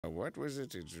What was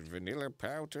it? It's vanilla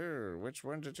powder? Which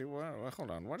one did you want? Well, hold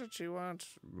on. What did she want?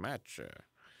 Matcha.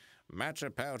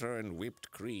 Matcha powder and whipped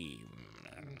cream.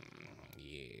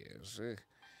 Yes.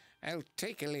 I'll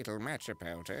take a little matcha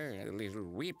powder, a little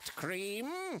whipped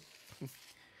cream.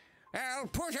 I'll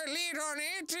put a lid on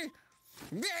it.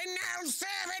 Then I'll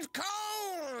serve it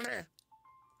cold.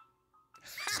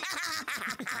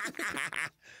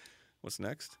 What's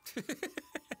next?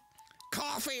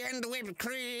 Coffee and whipped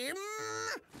cream.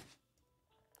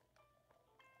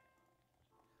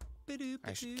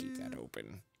 I should keep that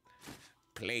open.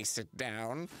 Place it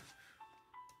down.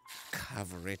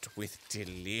 Cover it with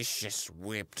delicious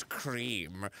whipped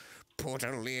cream. Put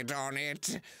a lid on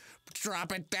it.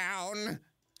 Drop it down.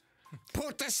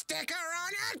 Put the sticker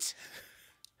on it.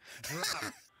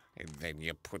 And then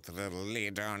you put the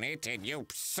lid on it and you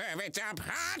serve it up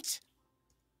hot.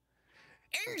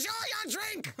 Enjoy your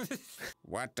drink!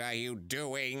 What are you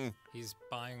doing? He's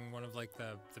buying one of like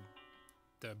the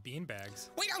bean bags.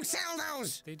 We don't sell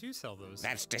those! They do sell those.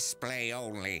 That's display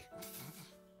only.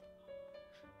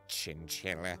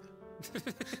 Chinchilla.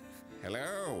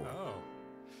 Hello? Oh.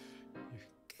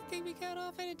 Can we got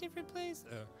off at a different place?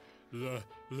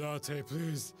 Latte,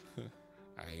 please.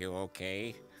 Are you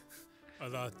okay? A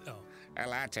latte. Oh. A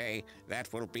latte.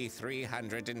 That will be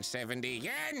 370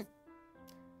 yen.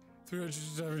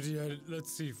 370 yen.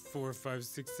 Let's see. 4, 5,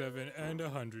 6, 7, and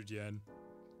 100 yen.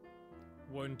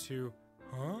 1, 2.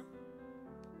 Huh?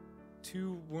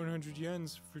 2 100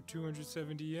 yens for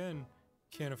 270 yen.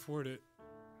 Can't afford it.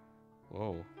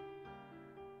 Whoa.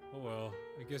 Oh well.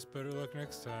 I guess better luck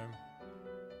next time.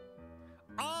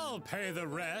 I'll pay the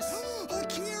rest.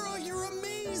 Akira, you're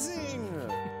amazing!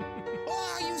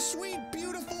 Oh, you sweet,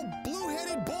 beautiful,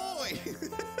 blue-headed boy!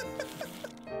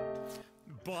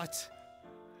 But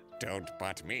Don't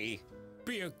butt me.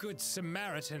 Be a good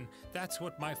Samaritan. That's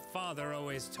what my father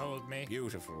always told me.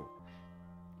 Beautiful.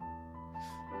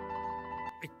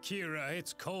 Akira,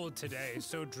 it's cold today,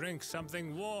 so drink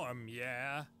something warm,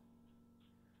 yeah?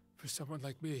 for someone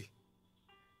like me.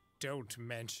 Don't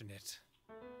mention it.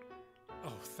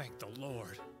 Oh, thank the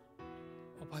Lord.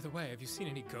 Oh, by the way, have you seen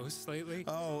any ghosts lately?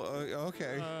 Oh,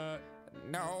 okay.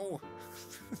 No.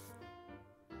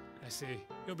 I see.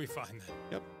 You'll be fine then.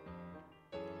 Yep.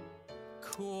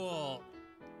 Cool.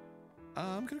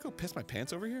 I'm gonna go piss my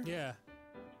pants over here. Yeah.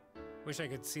 Wish I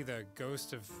could see the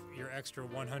ghost of your extra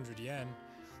 100 yen.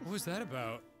 What was that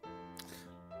about?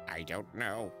 I don't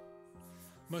know.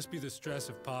 Must be the stress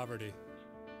of poverty.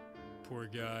 Poor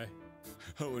guy.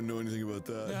 I wouldn't know anything about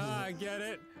that. Ah, I get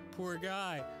it. Poor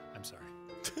guy. I'm sorry.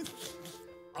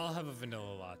 I'll have a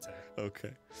vanilla latte.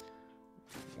 Okay.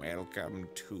 Welcome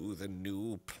to the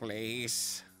new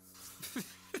place.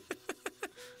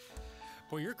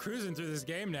 Boy, you're cruising through this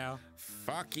game now.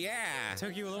 Fuck yeah.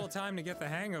 Took you a little time to get the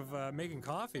hang of making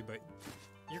coffee, but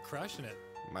you're crushing it.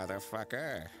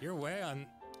 Motherfucker. You're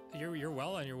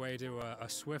well on your way to a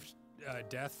swift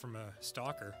death from a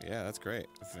stalker. Yeah, that's great.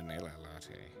 Vanilla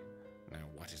latte. Now,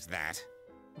 what is that?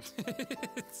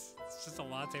 it's just a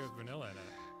latte with vanilla in it.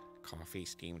 Coffee,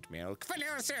 steamed milk,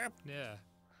 vanilla syrup. Yeah.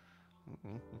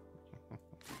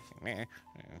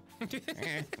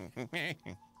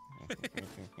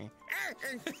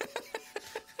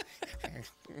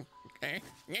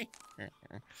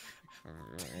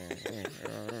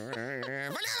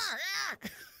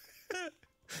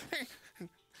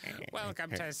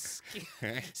 Welcome to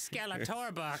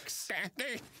Skeletor Box.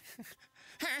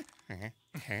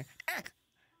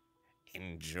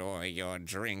 Enjoy your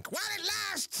drink while it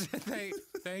lasts.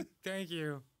 Thank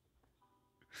you.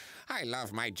 I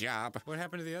love my job. What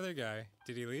happened to the other guy?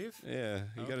 Did he leave? Yeah,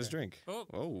 he got his Okay. drink.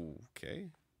 Oh.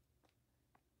 Okay.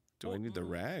 Do I need the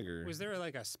rag or? Was there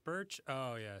like a spurch?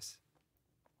 Oh, yes.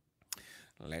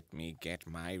 Let me get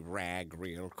my rag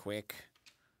real quick.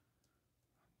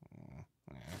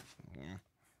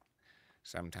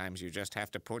 Sometimes you just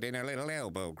have to put in a little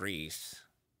elbow grease.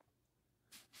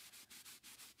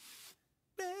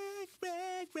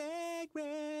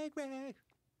 Rag.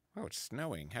 Oh, it's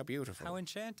snowing. How beautiful. How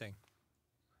enchanting.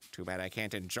 Too bad I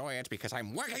can't enjoy it because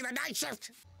I'm working the night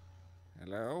shift.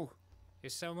 Hello?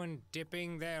 Is someone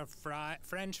dipping their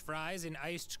French fries in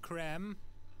iced creme?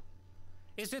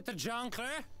 Is it the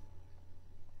Jonkler?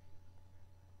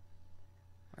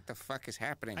 What the fuck is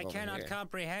happening I over cannot here?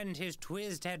 comprehend his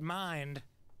twisted mind.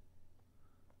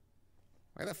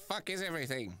 Where the fuck is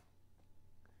everything?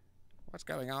 What's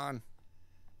going on?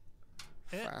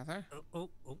 Father? Oh.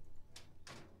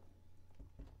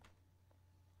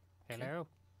 Hello?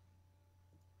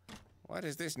 What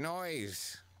is this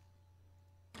noise?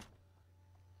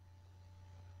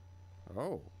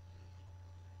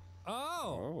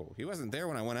 Oh, Oh, he wasn't there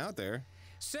when I went out there.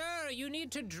 sir, you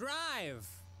need to drive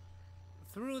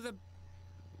through the...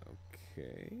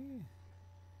 Okay.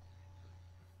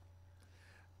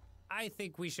 I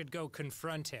think we should go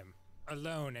confront him,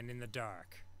 alone and in the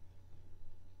dark.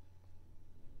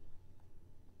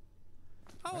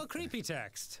 Oh, a creepy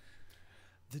text.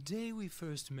 The day we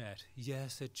first met,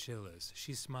 yes, at Chilla's,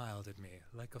 she smiled at me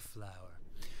like a flower.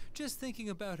 Just thinking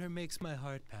about her makes my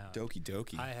heart pound. Doki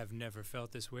doki. I have never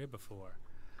felt this way before.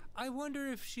 I wonder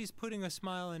if she's putting a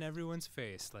smile on everyone's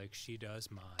face like she does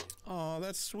mine. Oh,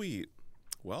 that's sweet.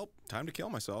 Well, time to kill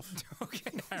myself.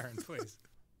 Okay, Aaron, please.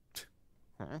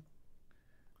 Huh?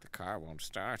 The car won't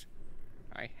start.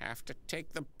 I have to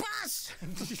take the bus!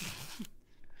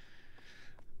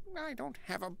 I don't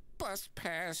have a bus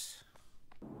pass.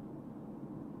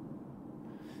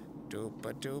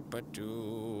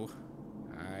 Doopa-doopa-doo.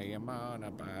 I am on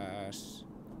a bus.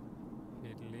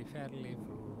 Fiddly faddly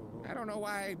foo. I don't know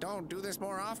why I don't do this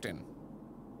more often.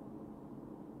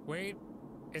 Wait,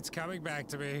 it's coming back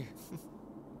to me.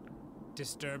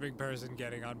 Disturbing person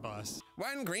getting on bus.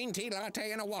 One green tea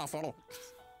latte and a waffle.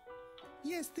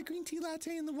 Yes, the green tea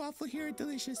latte and the waffle here are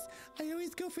delicious. I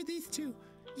always go for these two.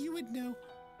 You would know.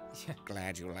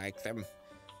 Glad you like them.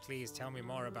 Please tell me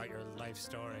more about your life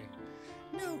story.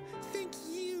 No, thank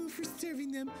you for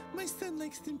serving them. My son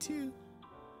likes them too.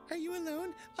 Are you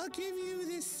alone? I'll give you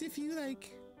this if you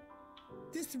like.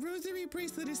 This rosary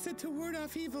bracelet is said to ward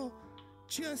off evil.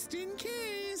 Just in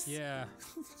case. Yeah.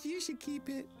 You should keep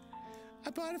it. I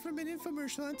bought it from an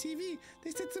infomercial on TV.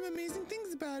 They said some amazing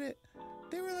things about it.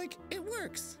 They were like, it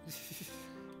works.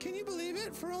 Can you believe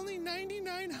it? For only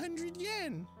 9,900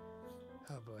 yen.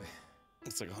 Oh boy.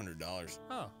 It's like $100.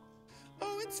 Oh.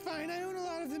 Oh, it's fine. I own a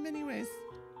lot of them anyways.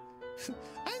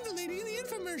 I'm the lady in the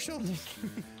infomercial.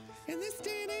 In this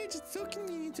day and age, it's so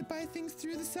convenient to buy things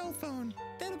through the cell phone.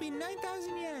 That'll be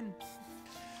 9,000 yen.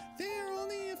 They are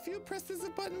only a few presses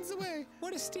of buttons away.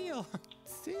 What a steal.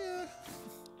 See ya.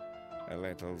 A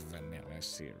little vanilla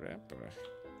syrup.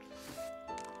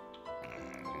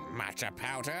 Matcha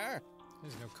powder.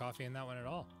 There's no coffee in that one at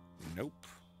all. Nope.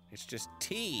 It's just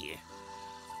tea.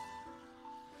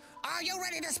 Are you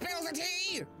ready to spill the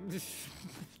tea?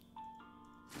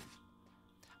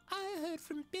 I heard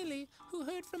from Billy, who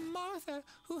heard from Martha,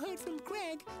 who heard from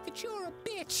Greg, that you're a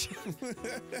bitch.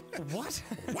 What?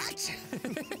 What?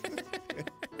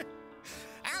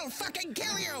 I'll fucking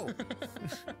kill you!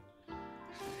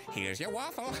 Here's your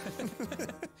waffle.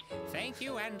 Thank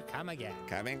you and come again.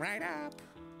 Coming right up.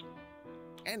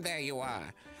 And there you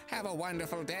are. Have a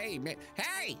wonderful day.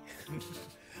 Hey!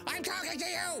 I'm talking to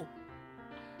you!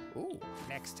 Ooh.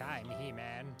 Next time,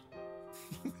 He-Man.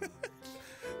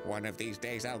 One of these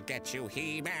days I'll get you, I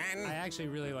He-Man. actually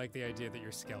really like the idea that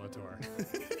you're Skeletor.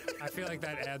 I feel like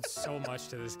that adds so much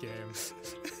to this game.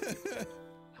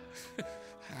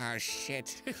 Oh,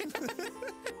 shit.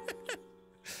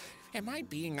 Am I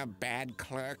being a bad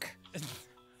clerk?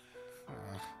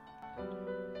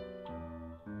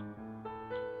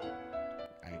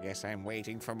 I guess I'm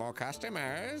waiting for more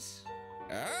customers.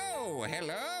 Oh,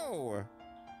 hello.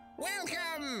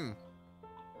 Welcome.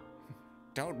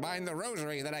 Don't mind the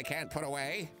rosary that I can't put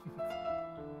away.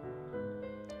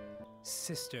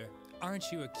 Sister,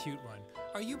 aren't you a cute one?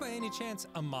 Are you by any chance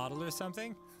a model or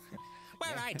something?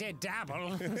 Well, I did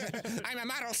dabble. I'm a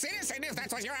model citizen, if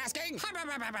that's what you're asking.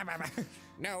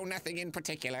 No, nothing in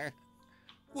particular.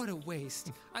 What a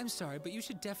waste. I'm sorry, but you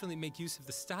should definitely make use of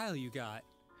the style you got.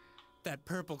 That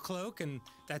purple cloak and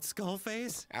that skull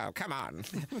face. Oh, come on.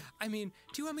 I mean,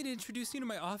 do you want me to introduce you to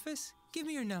my office? Give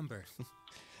me your number.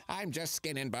 I'm just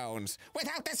skin and bones,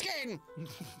 without the skin.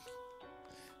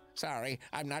 Sorry,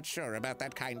 I'm not sure about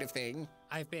that kind of thing.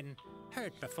 I've been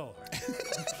hurt before.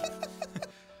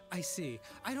 I see.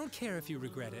 I don't care if you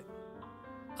regret it.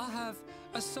 I'll have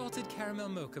a salted caramel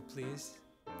mocha, please.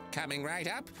 Coming right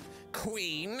up,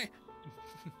 Queen.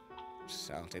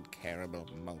 Salted caramel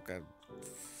mocha.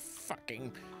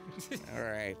 Fucking. All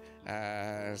right.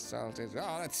 Salted.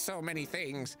 Oh, that's so many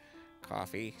things.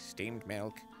 Coffee, steamed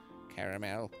milk,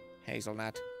 caramel,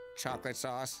 hazelnut, chocolate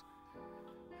sauce.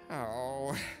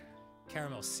 Oh.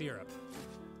 Caramel syrup.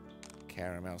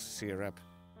 Caramel syrup,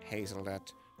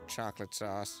 hazelnut, chocolate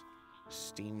sauce,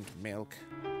 steamed milk.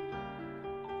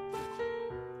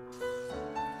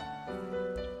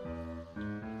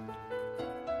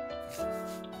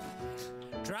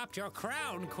 Dropped your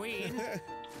crown, Queen.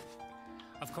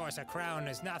 Of course, a crown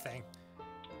is nothing.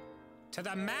 To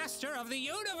the master of the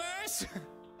universe!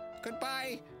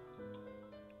 Goodbye.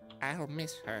 I'll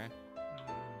miss her.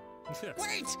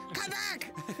 Wait! Come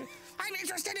back! I'm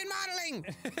interested in modeling!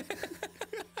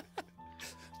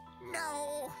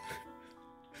 No!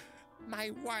 My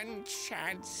one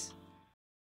chance.